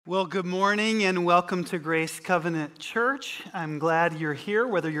Well, good morning and welcome to Grace Covenant Church. I'm glad you're here,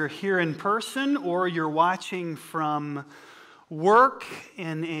 whether you're here in person or you're watching from work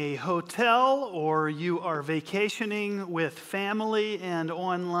in a hotel or you are vacationing with family and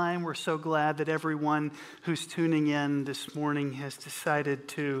online. We're so glad that everyone who's tuning in this morning has decided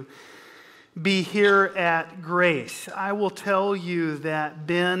to be here at Grace. I will tell you that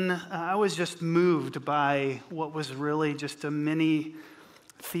I was just moved by what was really just a mini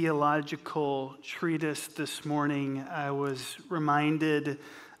theological treatise this morning. I was reminded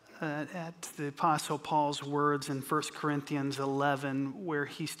at the Apostle Paul's words in 1 Corinthians 11, where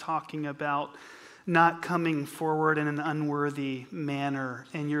he's talking about not coming forward in an unworthy manner.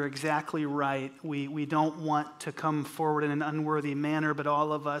 And you're exactly right. We don't want to come forward in an unworthy manner, but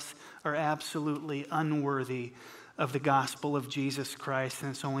all of us are absolutely unworthy of the gospel of Jesus Christ,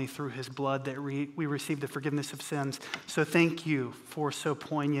 and it's only through his blood that we receive the forgiveness of sins. So thank you for so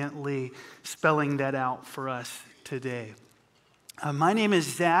poignantly spelling that out for us today. My name is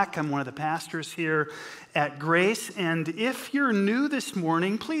Zach. I'm one of the pastors here at Grace, and if you're new this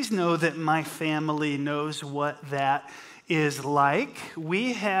morning, please know that my family knows what that is like.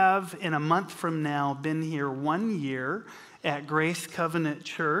 We have, in a month from now, been here 1 year at Grace Covenant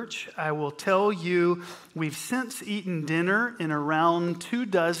Church. I will tell you, we've since eaten dinner in around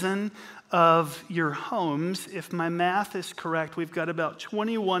 24 of your homes. If my math is correct, we've got about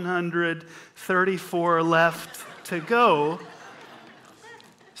 2,134 left to go.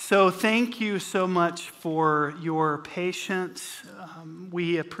 So thank you so much for your patience.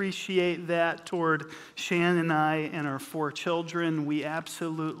 We appreciate that toward Shan and I and our 4 children. We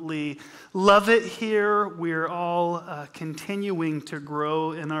absolutely love it here. We're all continuing to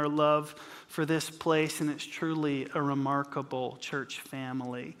grow in our love for this place, and it's truly a remarkable church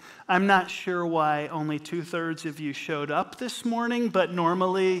family. I'm not sure why only 2/3 of you showed up this morning, but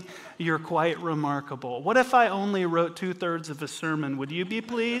normally you're quite remarkable. What if I only wrote 2/3 of a sermon? Would you be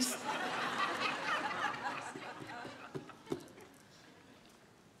pleased?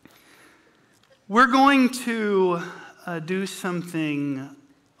 We're going to do something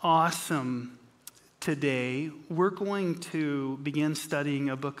awesome today. We're going to begin studying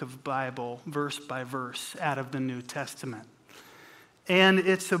a book of Bible, verse by verse, out of the New Testament. And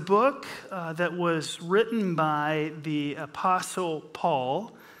it's a book that was written by the Apostle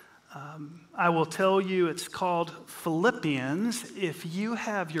Paul. I will tell you it's called Philippians. If you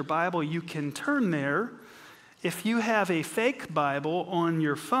have your Bible, you can turn there. If you have a fake Bible on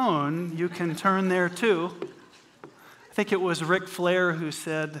your phone, you can turn there too. I think it was Ric Flair who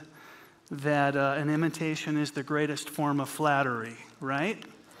said that an imitation is the greatest form of flattery, right?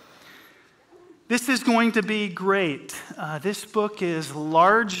 This is going to be great. This book is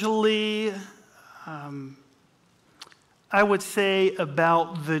largely, I would say,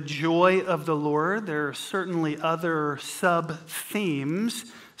 about the joy of the Lord. There are certainly other sub-themes.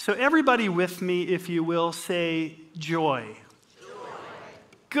 So everybody with me, if you will, say joy. Joy.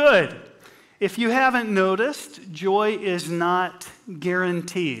 Good. If you haven't noticed, joy is not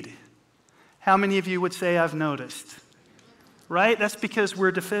guaranteed. How many of you would say I've noticed? Right? That's because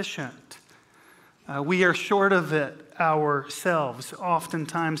we're deficient. We are short of it ourselves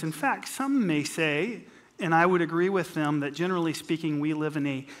oftentimes. In fact, some may say, and I would agree with them, that generally speaking, we live in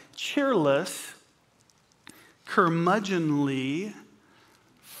a cheerless, curmudgeonly,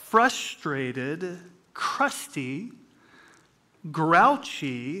 frustrated, crusty,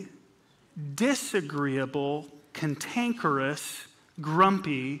 grouchy, disagreeable, cantankerous,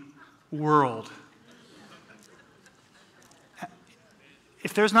 grumpy world.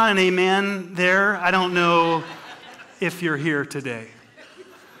 If there's not an amen there, I don't know if you're here today.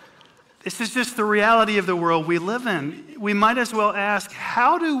 This is just the reality of the world we live in. We might as well ask,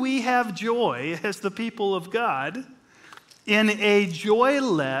 how do we have joy as the people of God in a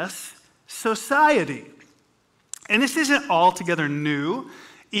joyless society? And this isn't altogether new.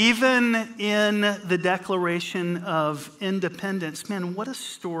 Even in the Declaration of Independence, man, what a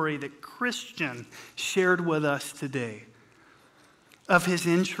story that Christian shared with us today of his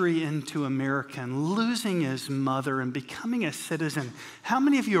entry into America and losing his mother and becoming a citizen. How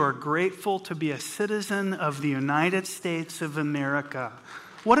many of you are grateful to be a citizen of the United States of America?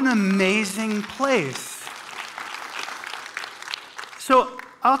 What an amazing place. So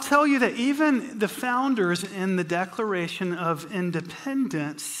I'll tell you that even the founders in the Declaration of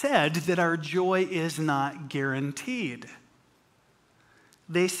Independence said that our joy is not guaranteed.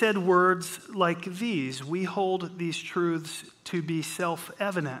 They said words like these: we hold these truths to be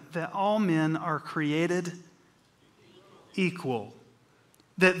self-evident, that all men are created equal,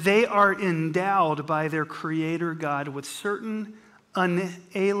 that they are endowed by their Creator God with certain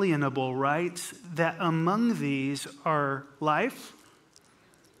unalienable rights, that among these are life,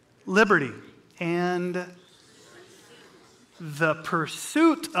 liberty, and the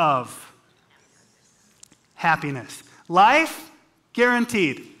pursuit of happiness. Life,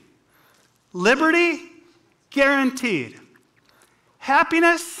 guaranteed. Liberty, guaranteed.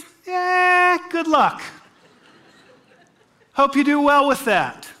 Happiness, good luck. Hope you do well with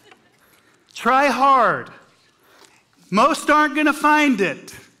that. Try hard. Most aren't going to find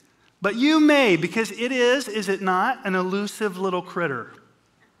it, but you may, because it is it not, an elusive little critter.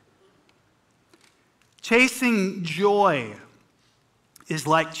 Chasing joy is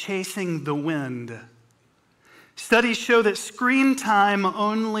like chasing the wind. Studies show that screen time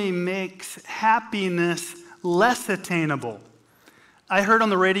only makes happiness less attainable. I heard on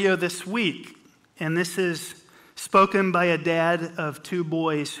the radio this week, and this is spoken by a dad of 2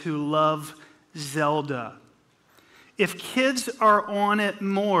 boys who love Zelda. If kids are on it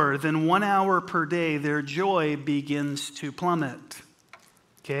more than 1 hour per day, their joy begins to plummet.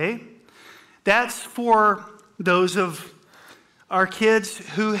 Okay? That's for those of our kids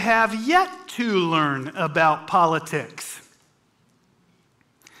who have yet to learn about politics.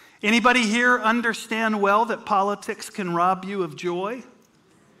 Anybody here understand well that politics can rob you of joy?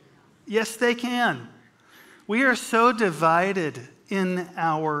 Yes, they can. We are so divided in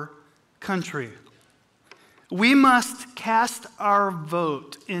our country. We must cast our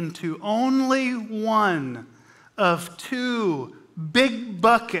vote into only one of 2 big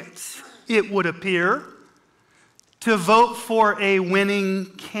buckets, it would appear, to vote for a winning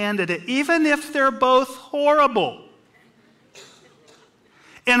candidate, even if they're both horrible.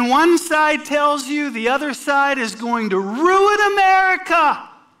 And one side tells you the other side is going to ruin America.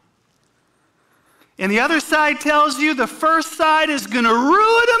 And the other side tells you the first side is going to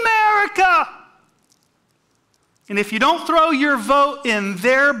ruin America. And if you don't throw your vote in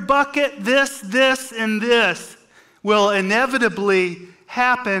their bucket, this, and this will inevitably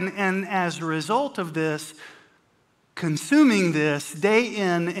happen. And as a result of this, consuming this day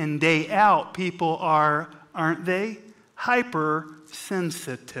in and day out, people are, aren't they,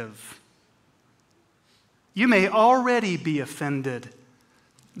 hypersensitive. You may already be offended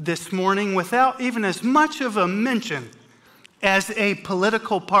this morning without even as much of a mention as a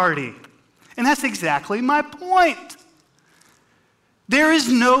political party. And that's exactly my point. There is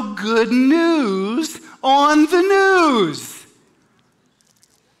no good news on the news.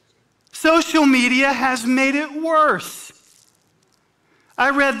 Social media has made it worse. I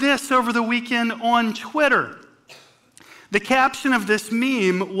read this over the weekend on Twitter. The caption of this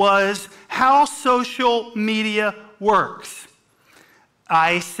meme was, "How social media works."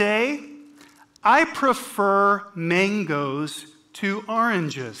 I say, I prefer mangoes to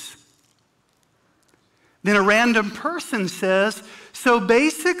oranges. Then a random person says, so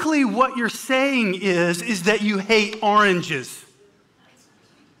basically what you're saying is that you hate oranges.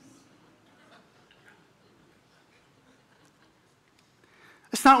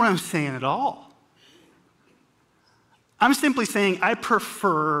 That's not what I'm saying at all. I'm simply saying I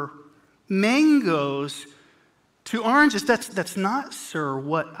prefer mangoes to oranges. That's not, sir,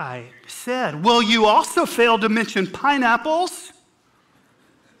 what I said. Well, you also failed to mention pineapples,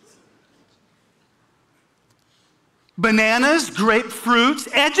 bananas, grapefruits.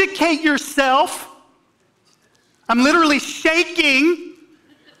 Educate yourself. I'm literally shaking.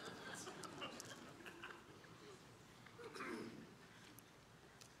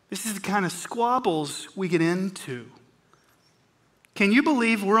 This is the kind of squabbles we get into. Can you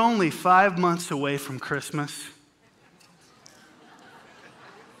believe we're only 5 months away from Christmas?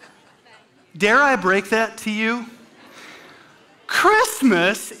 Dare I break that to you?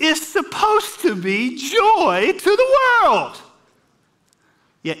 Christmas is supposed to be joy to the world.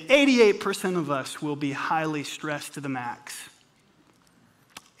 Yet 88% of us will be highly stressed to the max,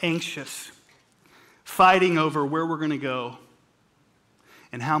 anxious, fighting over where we're going to go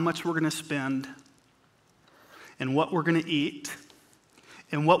and how much we're going to spend and what we're going to eat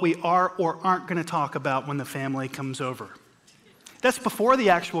and what we are or aren't going to talk about when the family comes over. That's before the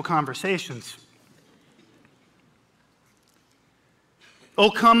actual conversations. Oh,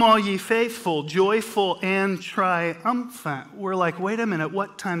 come all ye faithful, joyful and triumphant. We're like, wait a minute,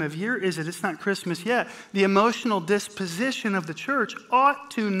 what time of year is it? It's not Christmas yet. The emotional disposition of the church ought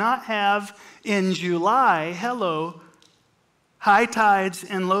to not have in July, high tides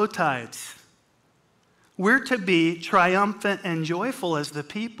and low tides. We're to be triumphant and joyful as the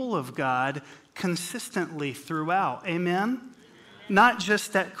people of God consistently throughout. Amen? not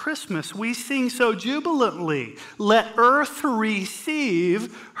just at Christmas. We sing so jubilantly, let earth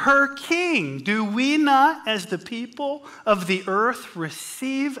receive her King. Do we not, as the people of the earth,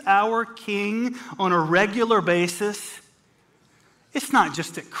 receive our King on a regular basis? It's not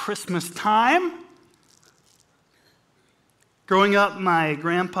just at Christmas time. Growing up, my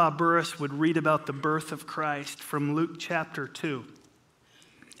grandpa Burris would read about the birth of Christ from Luke chapter 2.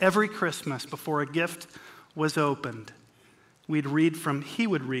 Every Christmas before a gift was opened, he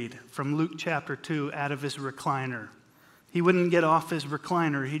would read from Luke chapter 2 out of his recliner. He wouldn't get off his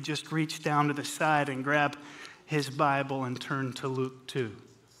recliner. He'd just reach down to the side and grab his Bible and turn to Luke 2.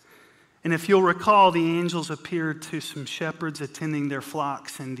 And if you'll recall, the angels appeared to some shepherds attending their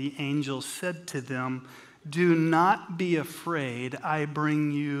flocks, and the angels said to them, do not be afraid, I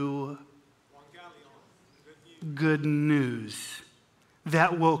bring you good news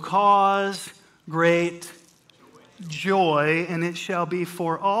that will cause great joy, and it shall be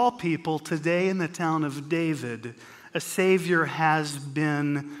for all people. Today in the town of David, a Savior has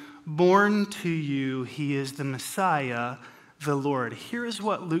been born to you. He is the Messiah, the Lord. Here is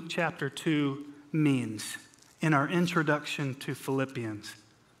what Luke chapter 2 means in our introduction to Philippians.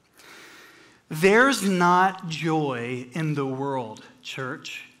 There's not joy in the world,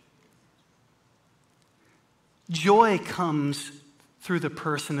 church. Joy comes through the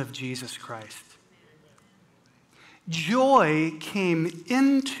person of Jesus Christ. Joy came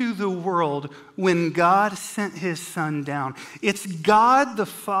into the world when God sent his Son down. It's God the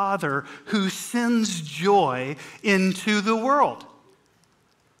Father who sends joy into the world.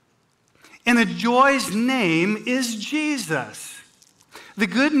 And the joy's name is Jesus. The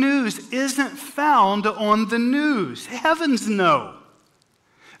good news isn't found on the news. Heavens no.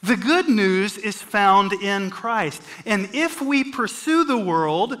 The good news is found in Christ. And if we pursue the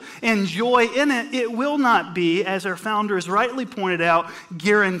world and joy in it, it will not be, as our founders rightly pointed out,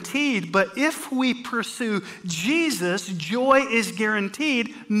 guaranteed. But if we pursue Jesus, joy is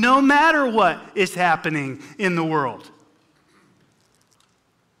guaranteed no matter what is happening in the world.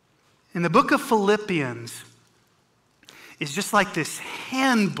 In the book of Philippians, is just like this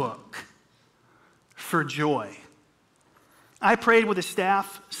handbook for joy. I prayed with the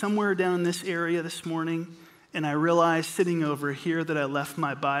staff somewhere down in this area this morning, and I realized sitting over here that I left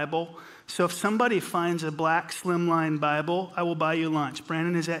my Bible. So if somebody finds a black slimline Bible, I will buy you lunch.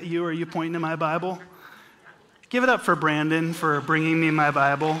 Brandon, is that you, or are you pointing to my Bible? Give it up for Brandon for bringing me my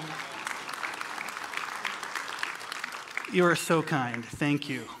Bible. You are so kind. Thank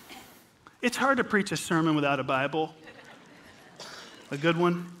you. It's hard to preach a sermon without a Bible. A good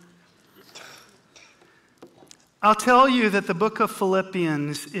one. I'll tell you that the book of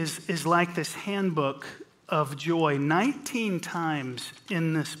Philippians is like this handbook of joy. 19 times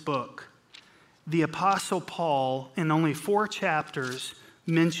in this book, the Apostle Paul, in only 4 chapters,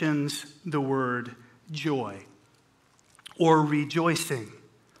 mentions the word joy or rejoicing.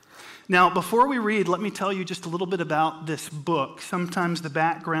 Now, before we read, let me tell you just a little bit about this book. Sometimes the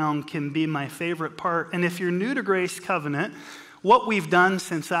background can be my favorite part. And if you're new to Grace Covenant, what we've done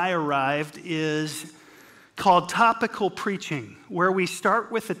since I arrived is called topical preaching, where we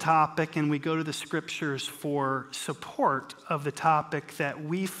start with the topic and we go to the scriptures for support of the topic that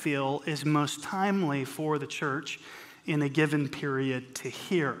we feel is most timely for the church in a given period to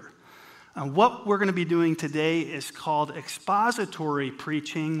hear. What we're going to be doing today is called expository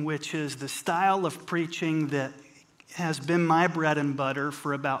preaching, which is the style of preaching that has been my bread and butter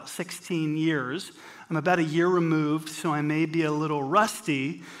for about 16 years. I'm about a year removed, so I may be a little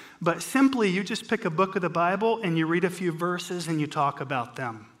rusty, but simply you just pick a book of the Bible and you read a few verses and you talk about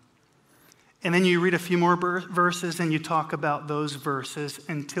them. And then you read a few more verses and you talk about those verses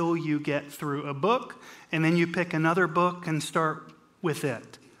until you get through a book, and then you pick another book and start with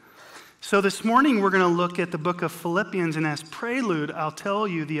it. So this morning we're going to look at the book of Philippians, and as prelude, I'll tell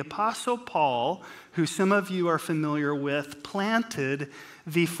you the Apostle Paul, who some of you are familiar with, planted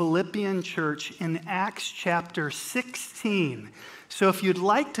the Philippian church in Acts chapter 16. So if you'd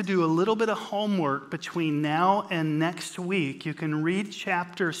like to do a little bit of homework between now and next week, you can read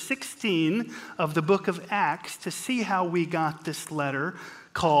chapter 16 of the book of Acts to see how we got this letter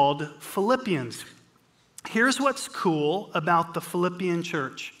called Philippians. Here's what's cool about the Philippian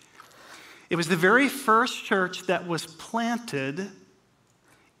church. It was the very first church that was planted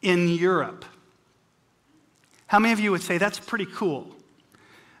in Europe. How many of you would say that's pretty cool?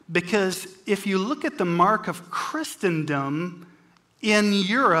 Because if you look at the mark of Christendom in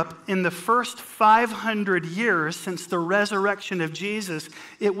Europe in the first 500 years since the resurrection of Jesus,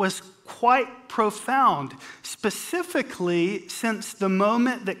 it was quite profound, specifically since the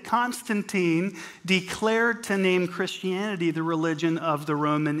moment that Constantine declared to name Christianity the religion of the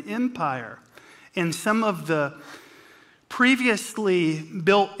Roman Empire. And some of the previously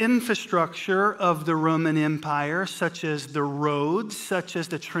built infrastructure of the Roman Empire, such as the roads, such as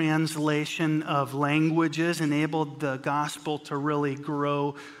the translation of languages, enabled the gospel to really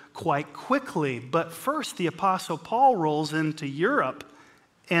grow quite quickly. But first, the Apostle Paul rolls into Europe,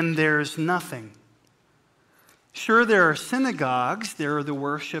 and there's nothing. Sure, there are synagogues. There are the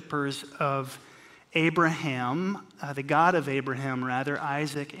worshipers of Abraham, the God of Abraham, rather,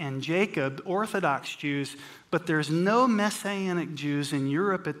 Isaac and Jacob, Orthodox Jews, but there's no Messianic Jews in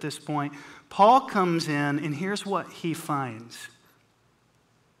Europe at this point. Paul comes in, and here's what he finds.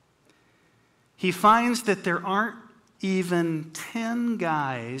 He finds that there aren't even 10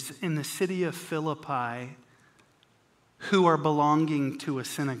 guys in the city of Philippi who are belonging to a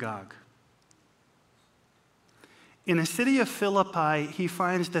synagogue. In the city of Philippi, he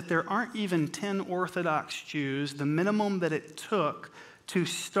finds that there aren't even 10 Orthodox Jews, the minimum that it took to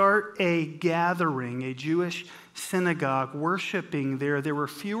start a gathering, a Jewish synagogue, worshiping there. There were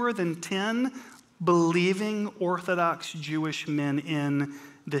fewer than 10 believing Orthodox Jewish men in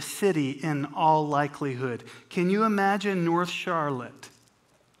the city in all likelihood. Can you imagine North Charlotte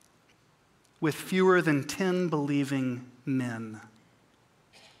with fewer than 10 believing men?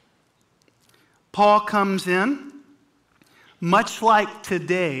 Paul comes in. Much like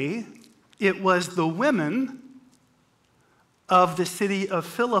today, it was the women of the city of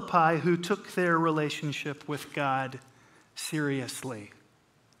Philippi who took their relationship with God seriously.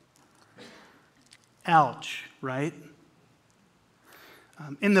 Ouch, right?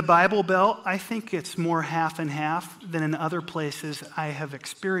 In the Bible Belt, I think it's more half and half than in other places I have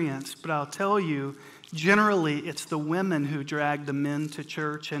experienced. But I'll tell you, generally, it's the women who drag the men to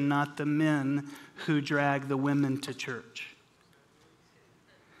church and not the men who drag the women to church.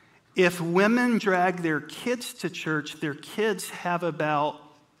 If women drag their kids to church, their kids have about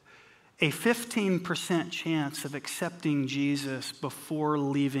a 15% chance of accepting Jesus before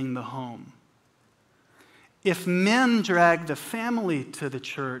leaving the home. If men drag the family to the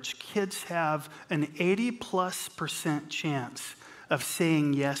church, kids have an 80+% chance of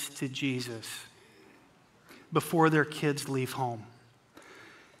saying yes to Jesus before their kids leave home.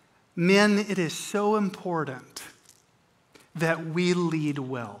 Men, it is so important that we lead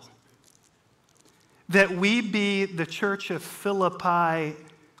well. That we be the church of Philippi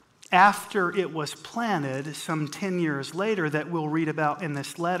after it was planted some 10 years later that we'll read about in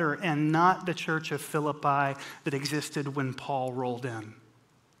this letter, and not the church of Philippi that existed when Paul rolled in.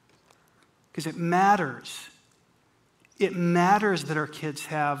 Because it matters. It matters that our kids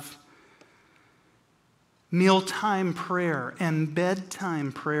have mealtime prayer and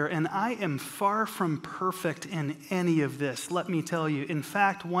bedtime prayer, and I am far from perfect in any of this, let me tell you. In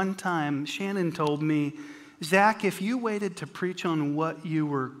fact, one time, Shannon told me, Zach, if you waited to preach on what you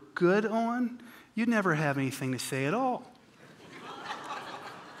were good on, you'd never have anything to say at all.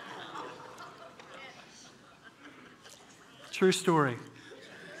 True story.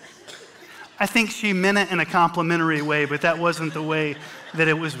 I think she meant it in a complimentary way, but that wasn't the way that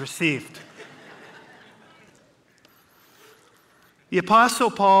it was received. The Apostle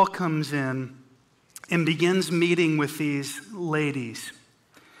Paul comes in and begins meeting with these ladies.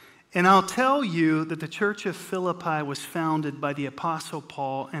 And I'll tell you that the church of Philippi was founded by the Apostle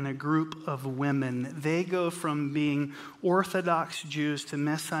Paul and a group of women. They go from being Orthodox Jews to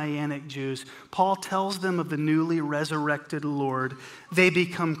Messianic Jews. Paul tells them of the newly resurrected Lord. They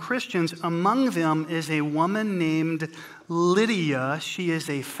become Christians. Among them is a woman named Lydia. She is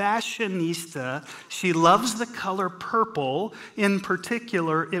a fashionista. She loves the color purple. In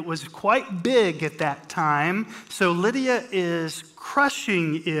particular, it was quite big at that time. So Lydia is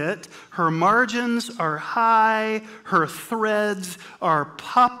crushing it. Her margins are high. Her threads are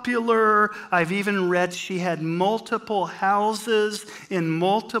popular. I've even read she had multiple houses in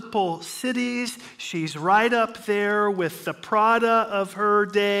multiple cities. She's right up there with the Prada of her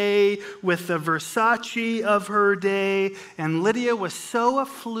day, with the Versace of her day. And Lydia was so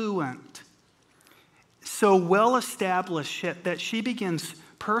affluent, so well established that she begins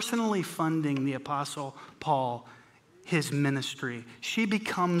personally funding the Apostle Paul, his ministry. She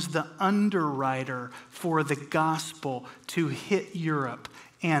becomes the underwriter for the gospel to hit Europe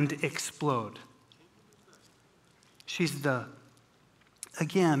and explode. She's the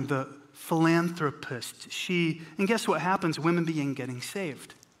philanthropist. And guess what happens? Women begin getting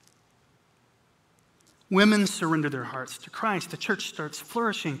saved. Women surrender their hearts to Christ. The church starts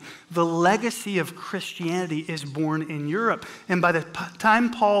flourishing. The legacy of Christianity is born in Europe. And by the time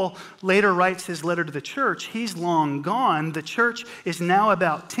Paul later writes his letter to the church, he's long gone. The church is now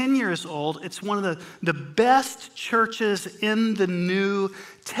about 10 years old. It's one of the best churches in the New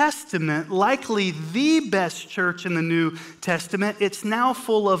Testament, likely the best church in the New Testament. It's now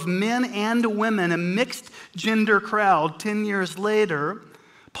full of men and women, a mixed gender crowd 10 years later.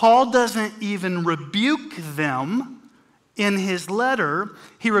 Paul doesn't even rebuke them in his letter.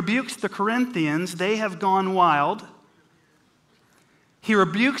 He rebukes the Corinthians. They have gone wild. He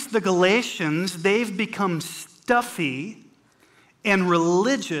rebukes the Galatians. They've become stuffy and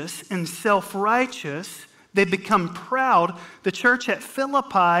religious and self-righteous. They become proud. The church at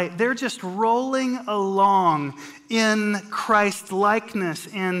Philippi, they're just rolling along in Christ-likeness.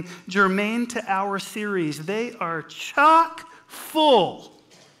 And germane to our series, they are chock full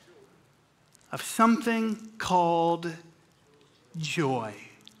of something called joy.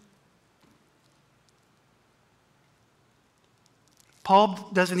 Paul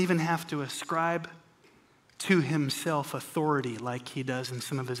doesn't even have to ascribe to himself authority like he does in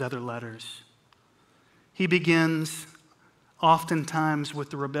some of his other letters. He begins oftentimes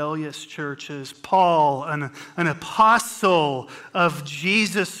with the rebellious churches. Paul, an apostle of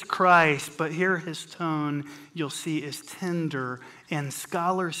Jesus Christ, but here his tone, you'll see, is tender. And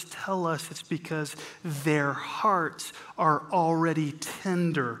scholars tell us it's because their hearts are already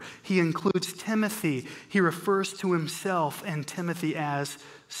tender. He includes Timothy. He refers to himself and Timothy as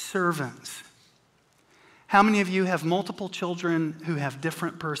servants. How many of you have multiple children who have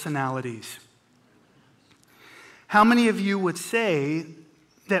different personalities? How many of you would say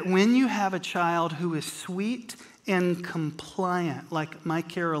that when you have a child who is sweet and compliant, like my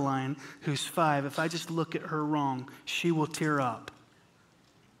Caroline, who's 5, if I just look at her wrong, she will tear up?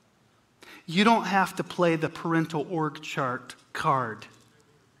 You don't have to play the parental org chart card,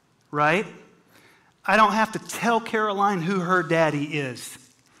 right? I don't have to tell Caroline who her daddy is,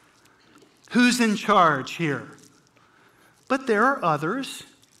 who's in charge here. But there are others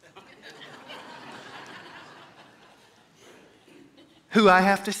who I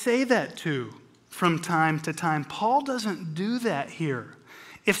have to say that to from time to time. Paul doesn't do that here.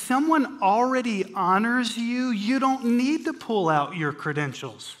 If someone already honors you, you don't need to pull out your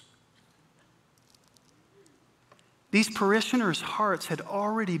credentials. These parishioners' hearts had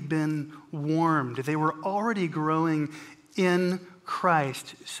already been warmed. They were already growing in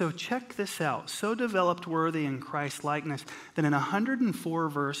Christ. So check this out. So developed were they in Christ's likeness that in 104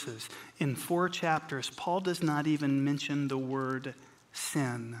 verses, in 4 chapters, Paul does not even mention the word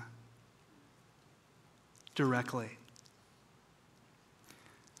sin directly.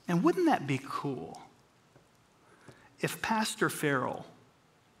 And wouldn't that be cool if Pastor Farrell,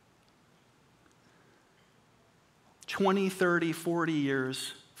 20, 30, 40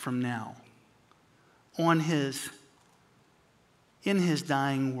 years from now, in his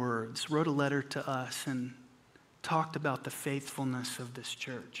dying words, wrote a letter to us and talked about the faithfulness of this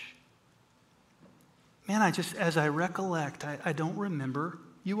church? Man, as I recollect, I don't remember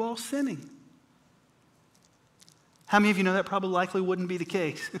you all sinning. How many of you know that probably likely wouldn't be the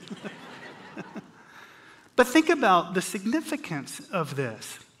case? But think about the significance of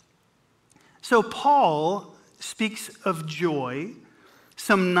this. So Paul speaks of joy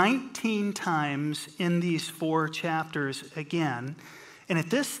some 19 times in these 4 chapters again. And at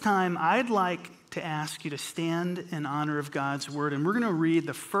this time, I'd like to ask you to stand in honor of God's word. And we're going to read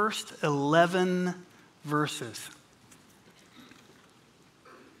the first 11 verses.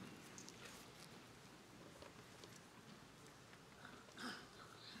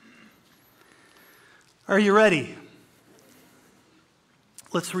 Are you ready?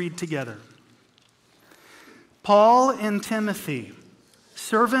 Let's read together. Paul and Timothy,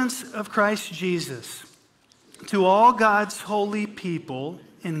 servants of Christ Jesus, to all God's holy people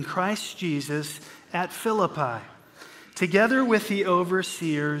in Christ Jesus at Philippi, together with the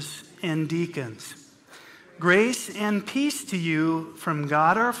overseers and deacons. Grace and peace to you from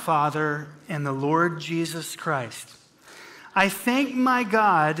God our Father and the Lord Jesus Christ. I thank my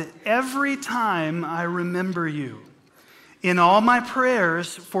God every time I remember you. In all my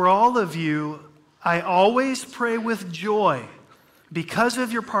prayers for all of you, I always pray with joy because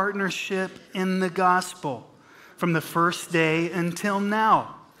of your partnership in the gospel from the first day until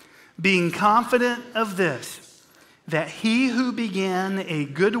now, being confident of this, that he who began a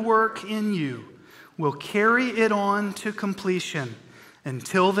good work in you will carry it on to completion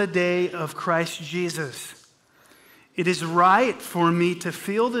until the day of Christ Jesus. It is right for me to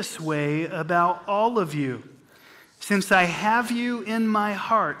feel this way about all of you, since I have you in my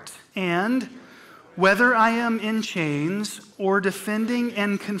heart, and whether I am in chains or defending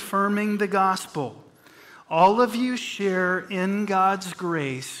and confirming the gospel. All of you share in God's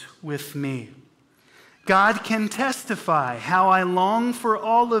grace with me. God can testify how I long for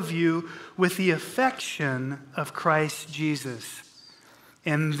all of you with the affection of Christ Jesus.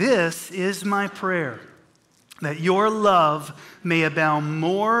 And this is my prayer, that your love may abound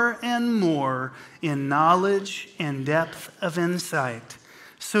more and more in knowledge and depth of insight,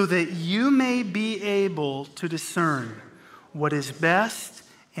 so that you may be able to discern what is best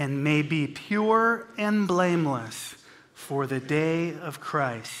and may be pure and blameless for the day of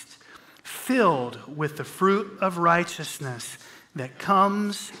Christ, filled with the fruit of righteousness that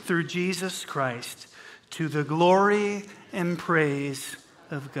comes through Jesus Christ, to the glory and praise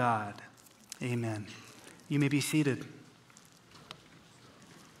of God. Amen. You may be seated.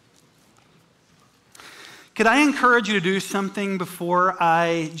 Could I encourage you to do something before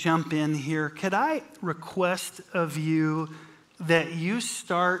I jump in here? Could I request of you that you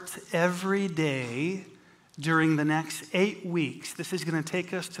start every day during the next 8 weeks? This is going to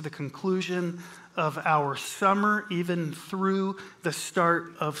take us to the conclusion of our summer, even through the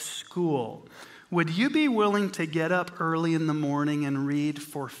start of school. Would you be willing to get up early in the morning and read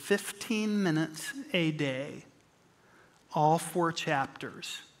for 15 minutes a day, all 4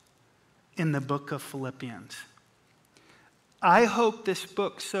 chapters in the book of Philippians? I hope this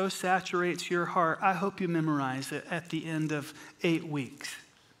book so saturates your heart, I hope you memorize it at the end of 8 weeks.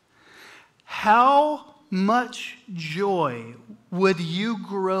 How much joy would you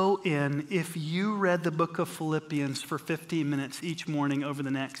grow in if you read the book of Philippians for 15 minutes each morning over the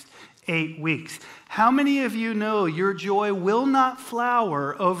next 8 weeks? How many of you know your joy will not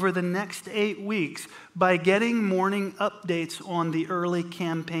flower over the next 8 weeks by getting morning updates on the early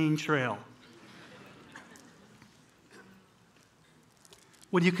campaign trail?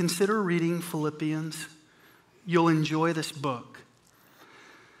 Would you consider reading Philippians? You'll enjoy this book.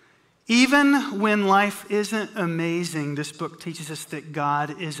 Even when life isn't amazing, this book teaches us that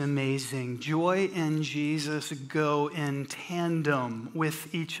God is amazing. Joy and Jesus go in tandem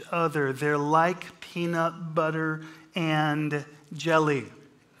with each other. They're like peanut butter and jelly.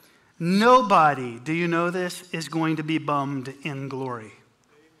 Nobody, do you know this, is going to be bummed in glory.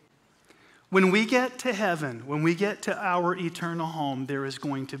 When we get to heaven, when we get to our eternal home, there is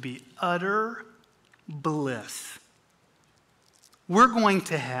going to be utter bliss. We're going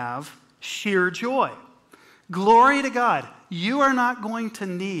to have sheer joy. Glory to God. You are not going to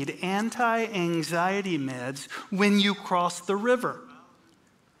need anti-anxiety meds when you cross the river.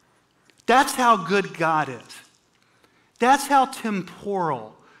 That's how good God is. That's how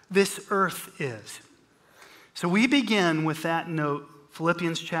temporal this earth is. So we begin with that note,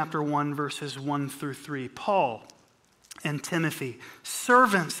 Philippians chapter 1, verses 1 through 3. Paul and Timothy,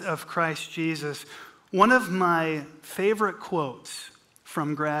 servants of Christ Jesus. One of my favorite quotes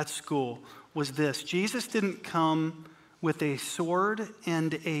from grad school was this: Jesus didn't come with a sword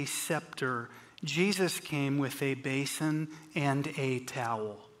and a scepter. Jesus came with a basin and a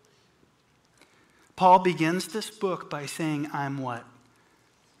towel. Paul begins this book by saying, I'm what?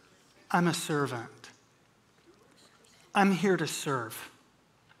 I'm a servant. I'm here to serve.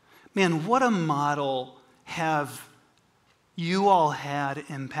 Man, what a model have you all had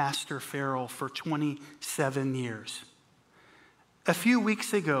in Pastor Farrell for 27 years. A few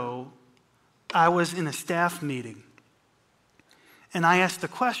weeks ago, I was in a staff meeting, and I asked a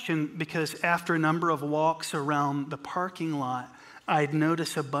question because after a number of walks around the parking lot, I'd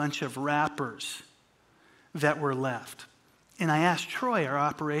noticed a bunch of wrappers that were left. And I asked Troy, our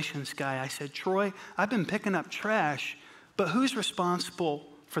operations guy, I said, Troy, I've been picking up trash, but who's responsible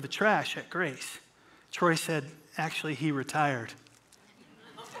for the trash at Grace? Troy said, actually, he retired.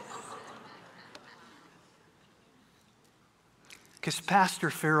 Because Pastor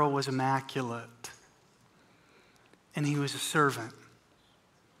Farrell was immaculate, and he was a servant,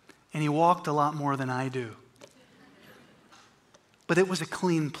 and he walked a lot more than I do. But it was a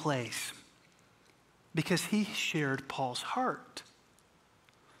clean place because he shared Paul's heart.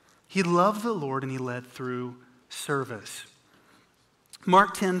 He loved the Lord, and he led through service.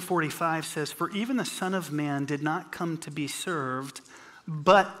 Mark 10:45 says, for even the Son of Man did not come to be served,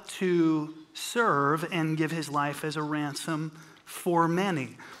 but to serve and give his life as a ransom for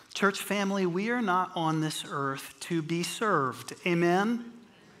many. Church family, we are not on this earth to be served. Amen?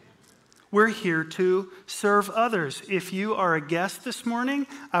 We're here to serve others. If you are a guest this morning,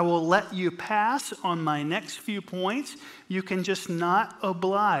 I will let you pass on my next few points. You can just not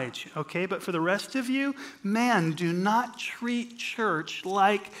oblige, okay? But for the rest of you, man, do not treat church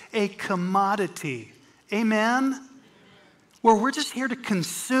like a commodity. Amen? Where we're just here to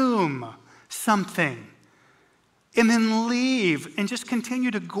consume something and then leave and just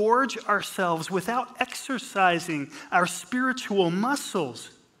continue to gorge ourselves without exercising our spiritual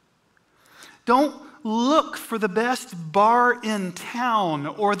muscles. Don't look for the best bar in town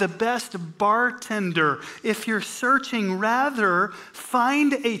or the best bartender if you're searching. Rather,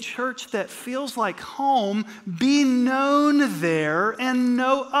 find a church that feels like home, be known there, and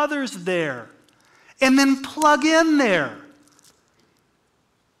know others there. And then plug in there.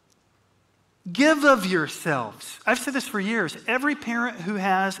 Give of yourselves. I've said this for years. Every parent who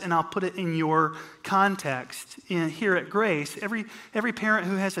has, and I'll put it in your context here at Grace, every parent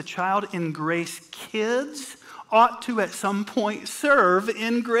who has a child in Grace Kids ought to at some point serve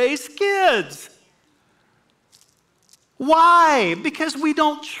in Grace Kids. Why? Because we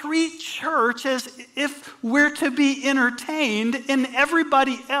don't treat church as if we're to be entertained and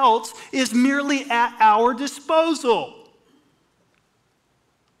everybody else is merely at our disposal.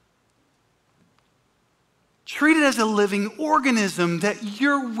 Treat it as a living organism that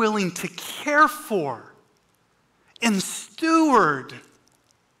you're willing to care for and steward.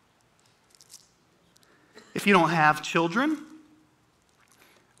 If you don't have children,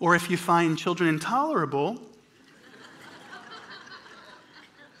 or if you find children intolerable,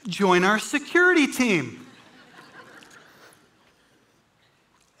 join our security team.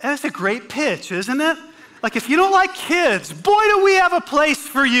 That's a great pitch, isn't it? Like, if you don't like kids, boy, do we have a place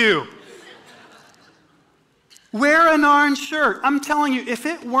for you. Wear an orange shirt. I'm telling you, if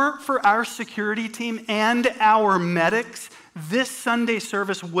it weren't for our security team and our medics, this Sunday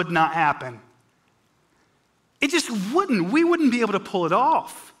service would not happen. It just wouldn't. We wouldn't be able to pull it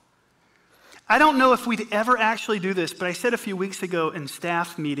off. I don't know if we'd ever actually do this, but I said a few weeks ago in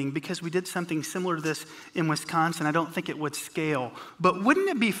staff meeting, because we did something similar to this in Wisconsin, I don't think it would scale. But wouldn't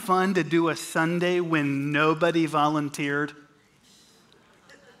it be fun to do a Sunday when nobody volunteered?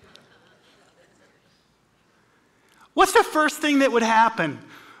 What's the first thing that would happen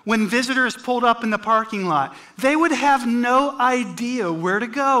when visitors pulled up in the parking lot? They would have no idea where to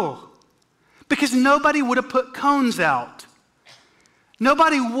go because nobody would have put cones out.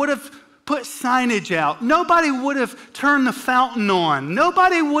 Nobody would have put signage out. Nobody would have turned the fountain on.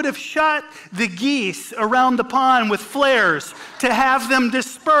 Nobody would have shot the geese around the pond with flares to have them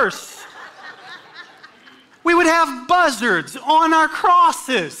disperse. We would have buzzards on our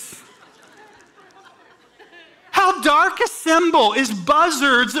crosses. How dark a symbol is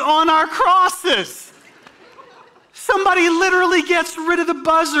buzzards on our crosses? Somebody literally gets rid of the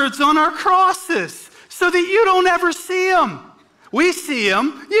buzzards on our crosses so that you don't ever see them. We see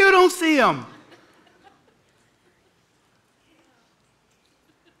them, you don't see them.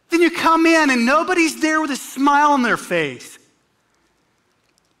 Then you come in and nobody's there with a smile on their face.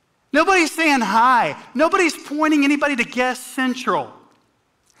 Nobody's saying hi. Nobody's pointing anybody to Guest Central.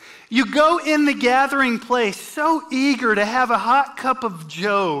 You go in the gathering place so eager to have a hot cup of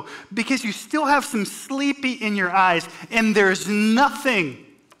joe because you still have some sleepy in your eyes, and there's nothing.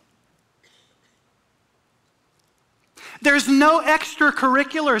 There's no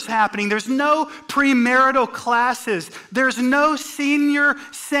extracurriculars happening. There's no premarital classes. There's no senior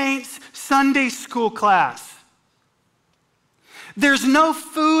saints Sunday school class. There's no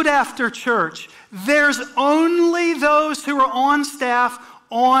food after church. There's only those who are on staff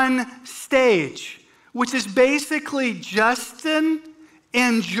on stage, which is basically Justin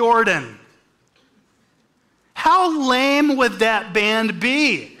and Jordan. How lame would that band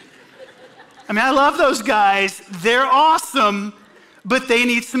be? I mean, I love those guys. They're awesome, but they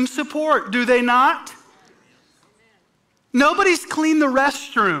need some support, do they not? Nobody's cleaned the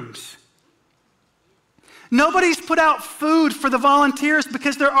restrooms. Nobody's put out food for the volunteers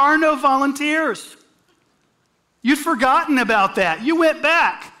because there are no volunteers. You'd forgotten about that. You went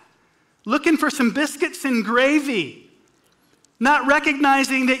back looking for some biscuits and gravy, not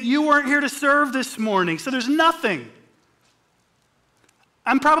recognizing that you weren't here to serve this morning. So there's nothing.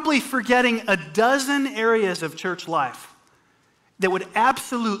 I'm probably forgetting a dozen areas of church life that would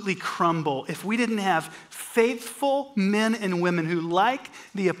absolutely crumble if we didn't have faithful men and women who, like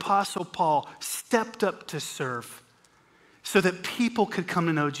the Apostle Paul, stepped up to serve so that people could come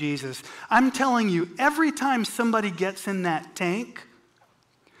to know Jesus. I'm telling you, every time somebody gets in that tank,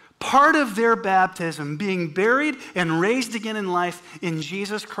 part of their baptism, being buried and raised again in life in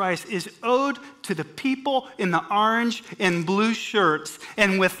Jesus Christ, is owed to the people in the orange and blue shirts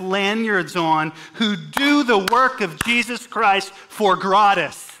and with lanyards on who do the work of Jesus Christ for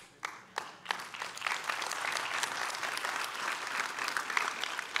gratis.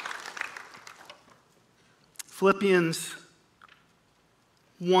 Philippians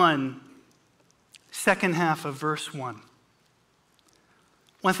 1, second half of verse 1.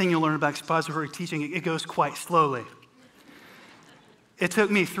 One thing you'll learn about expository teaching, it goes quite slowly. It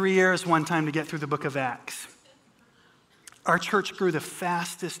took me 3 years one time to get through the book of Acts. Our church grew the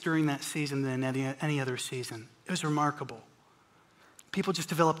fastest during that season than any other season. It was remarkable. People just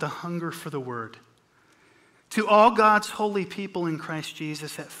developed a hunger for the word. To all God's holy people in Christ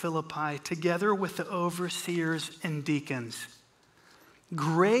Jesus at Philippi, together with the overseers and deacons,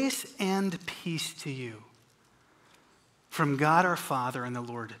 grace and peace to you from God our Father and the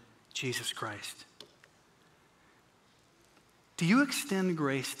Lord Jesus Christ. Do you extend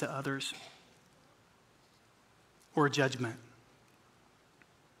grace to others or judgment?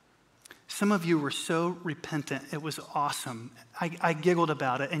 Some of you were so repentant, it was awesome. I giggled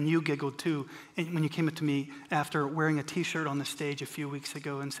about it, and you giggled too when you came up to me after wearing a t-shirt on the stage a few weeks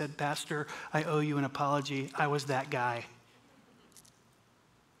ago and said, "Pastor, I owe you an apology. I was that guy.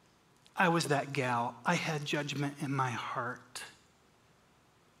 I was that gal. I had judgment in my heart."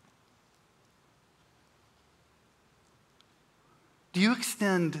 Do you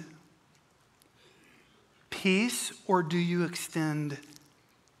extend peace or do you extend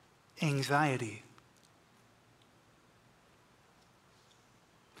anxiety?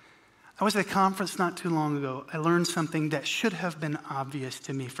 I was at a conference not too long ago. I learned something that should have been obvious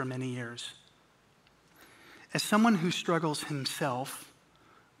to me for many years. As someone who struggles himself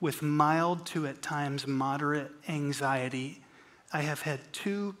with mild to at times moderate anxiety, I have had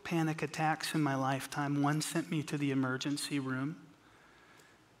 2 panic attacks in my lifetime. One sent me to the emergency room.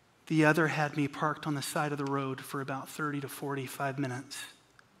 The other had me parked on the side of the road for about 30 to 45 minutes.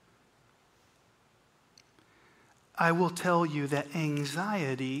 I will tell you that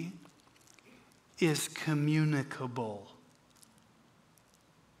anxiety is communicable.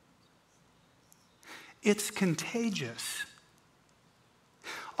 It's contagious.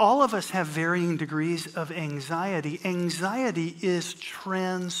 All of us have varying degrees of anxiety. Anxiety is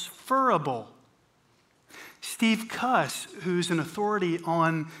transferable. Steve Cuss, who's an authority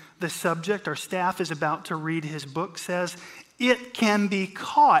on the subject, our staff is about to read his book, says, it can be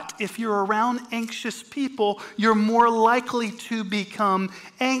caught. If you're around anxious people, you're more likely to become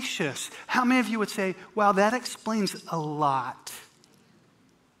anxious. How many of you would say, wow, that explains a lot?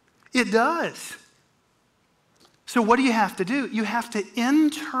 It does. So what do you have to do? You have to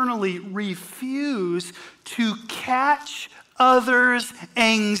internally refuse to catch others'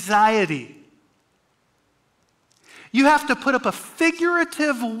 anxiety. You have to put up a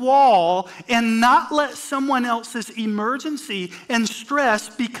figurative wall and not let someone else's emergency and stress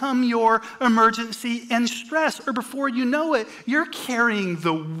become your emergency and stress. Or before you know it, you're carrying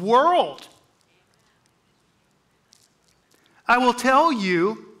the world. I will tell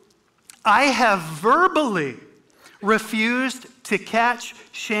you, I have verbally refused to catch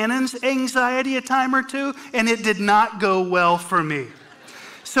Shannon's anxiety a time or two, and it did not go well for me.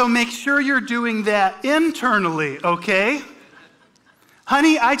 So make sure you're doing that internally, okay?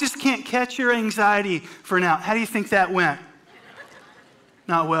 Honey, I just can't catch your anxiety for now. How do you think that went?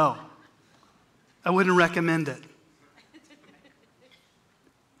 Not well. I wouldn't recommend it.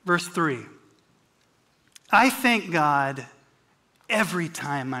 Verse 3. I thank God every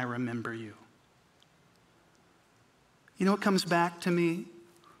time I remember you. You know what comes back to me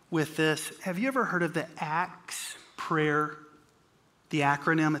with this? Have you ever heard of the ACTS prayer? The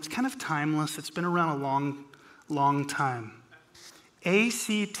acronym, it's kind of timeless. It's been around a long, long time.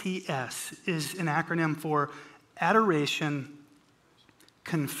 ACTS is an acronym for adoration,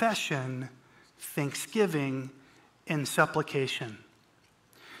 confession, thanksgiving, and supplication.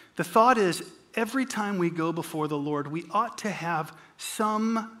 The thought is, every time we go before the Lord, we ought to have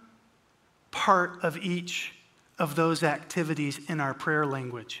some part of each of those activities in our prayer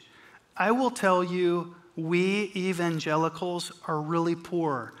language. I will tell you, we evangelicals are really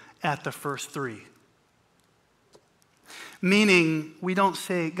poor at the first 3. Meaning, we don't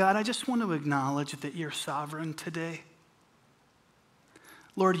say, God, I just want to acknowledge that you're sovereign today.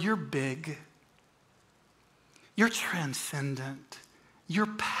 Lord, you're big. You're transcendent.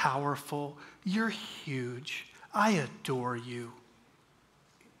 You're powerful. You're huge. I adore you.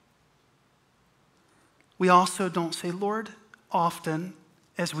 We also don't say, Lord, often,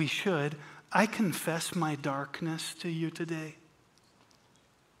 as we should, I confess my darkness to you today.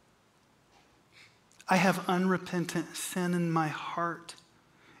 I have unrepentant sin in my heart,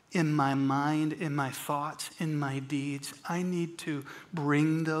 in my mind, in my thoughts, in my deeds. I need to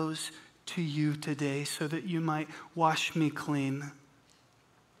bring those to you today so that you might wash me clean.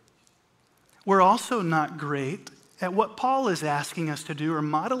 We're also not great at what Paul is asking us to do or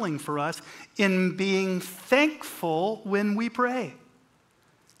modeling for us in being thankful when we pray.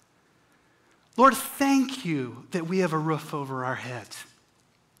 Lord, thank you that we have a roof over our heads.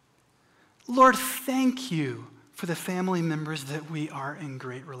 Lord, thank you for the family members that we are in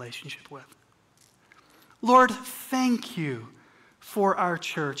great relationship with. Lord, thank you for our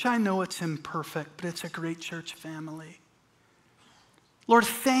church. I know it's imperfect, but it's a great church family. Lord,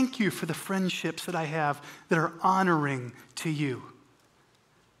 thank you for the friendships that I have that are honoring to you.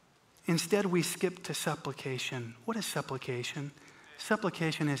 Instead, we skip to supplication. What is supplication?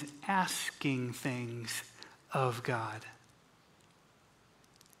 Supplication is asking things of God.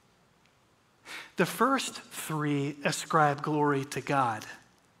 The first three ascribe glory to God.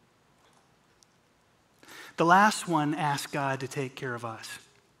 The last one asks God to take care of us.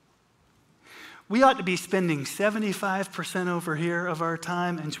 We ought to be spending 75% over here of our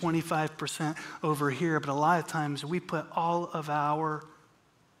time and 25% over here, but a lot of times we put all of our,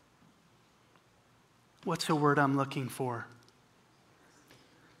 what's the word I'm looking for?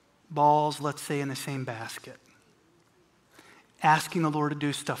 Balls, let's say, in the same basket. Asking the Lord to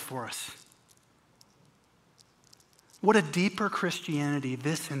do stuff for us. What a deeper Christianity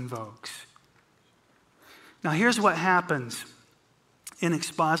this invokes. Now, here's what happens in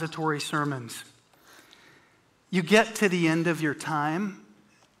expository sermons. You get to the end of your time,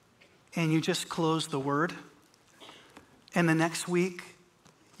 and you just close the word, and the next week,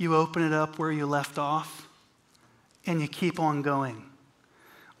 you open it up where you left off, and you keep on going.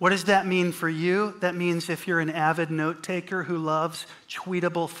 What does that mean for you? That means if you're an avid note taker who loves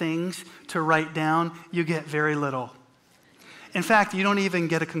tweetable things to write down, you get very little. In fact, you don't even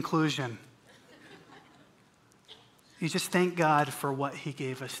get a conclusion. You just thank God for what he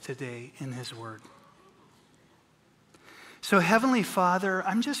gave us today in his word. So, Heavenly Father,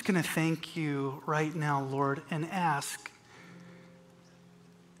 I'm just going to thank you right now, Lord, and ask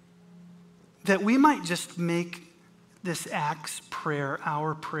that we might just make this Acts prayer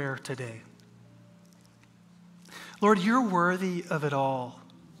our prayer today. Lord, you're worthy of it all.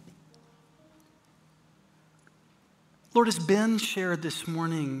 Lord, as Ben shared this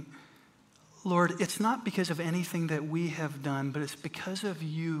morning, Lord, it's not because of anything that we have done, but it's because of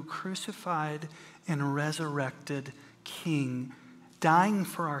you, crucified and resurrected King, dying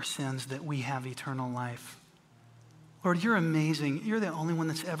for our sins that we have eternal life. Lord, you're amazing. You're the only one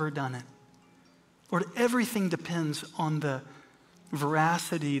that's ever done it. Lord, everything depends on the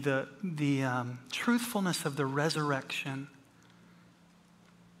veracity, the truthfulness of the resurrection.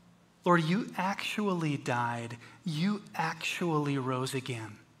 Lord, you actually died. You actually rose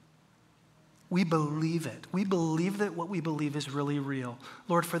again. We believe it. We believe that what we believe is really real.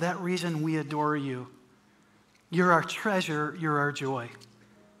 Lord, for that reason, we adore you. You're our treasure. You're our joy.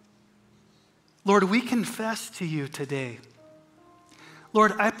 Lord, we confess to you today.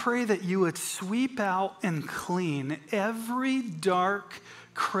 Lord, I pray that you would sweep out and clean every dark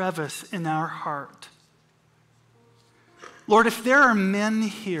crevice in our heart. Lord, if there are men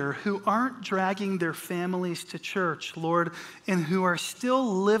here who aren't dragging their families to church, Lord, and who are still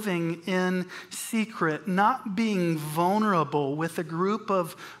living in secret, not being vulnerable with a group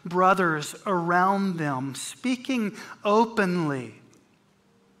of brothers around them, speaking openly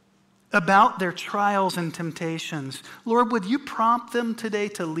about their trials and temptations, Lord, would you prompt them today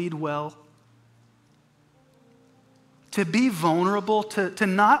to lead well? To be vulnerable, to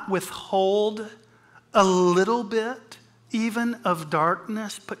not withhold a little bit even of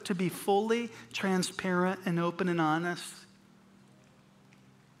darkness, but to be fully transparent and open and honest.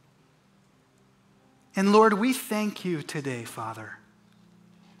 And Lord, we thank you today, Father.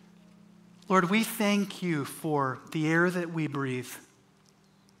 Lord, we thank you for the air that we breathe,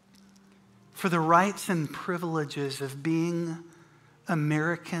 for the rights and privileges of being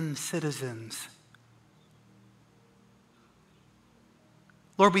American citizens.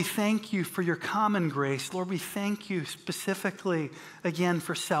 Lord, we thank you for your common grace. Lord, we thank you specifically, again,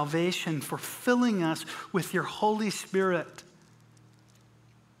 for salvation, for filling us with your Holy Spirit,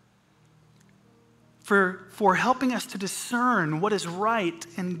 for helping us to discern what is right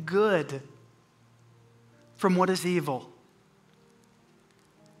and good from what is evil.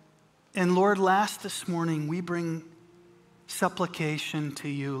 And Lord, last this morning, we bring supplication to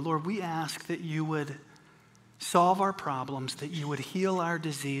you. Lord, we ask that you would solve our problems, that you would heal our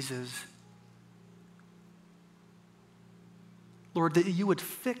diseases. Lord, that you would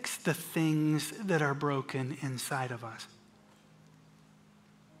fix the things that are broken inside of us.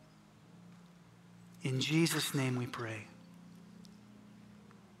 In Jesus' name we pray.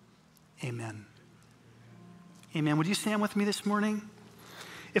 Amen. Amen. Would you stand with me this morning?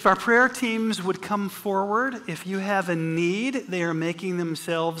 If our prayer teams would come forward, if you have a need, they are making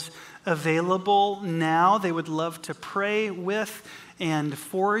themselves available now. They would love to pray with and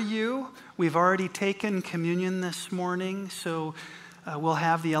for you. We've already taken communion this morning, so We'll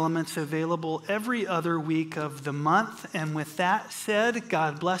have the elements available every other week of the month. And with that said,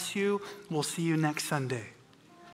 God bless you. We'll see you next Sunday.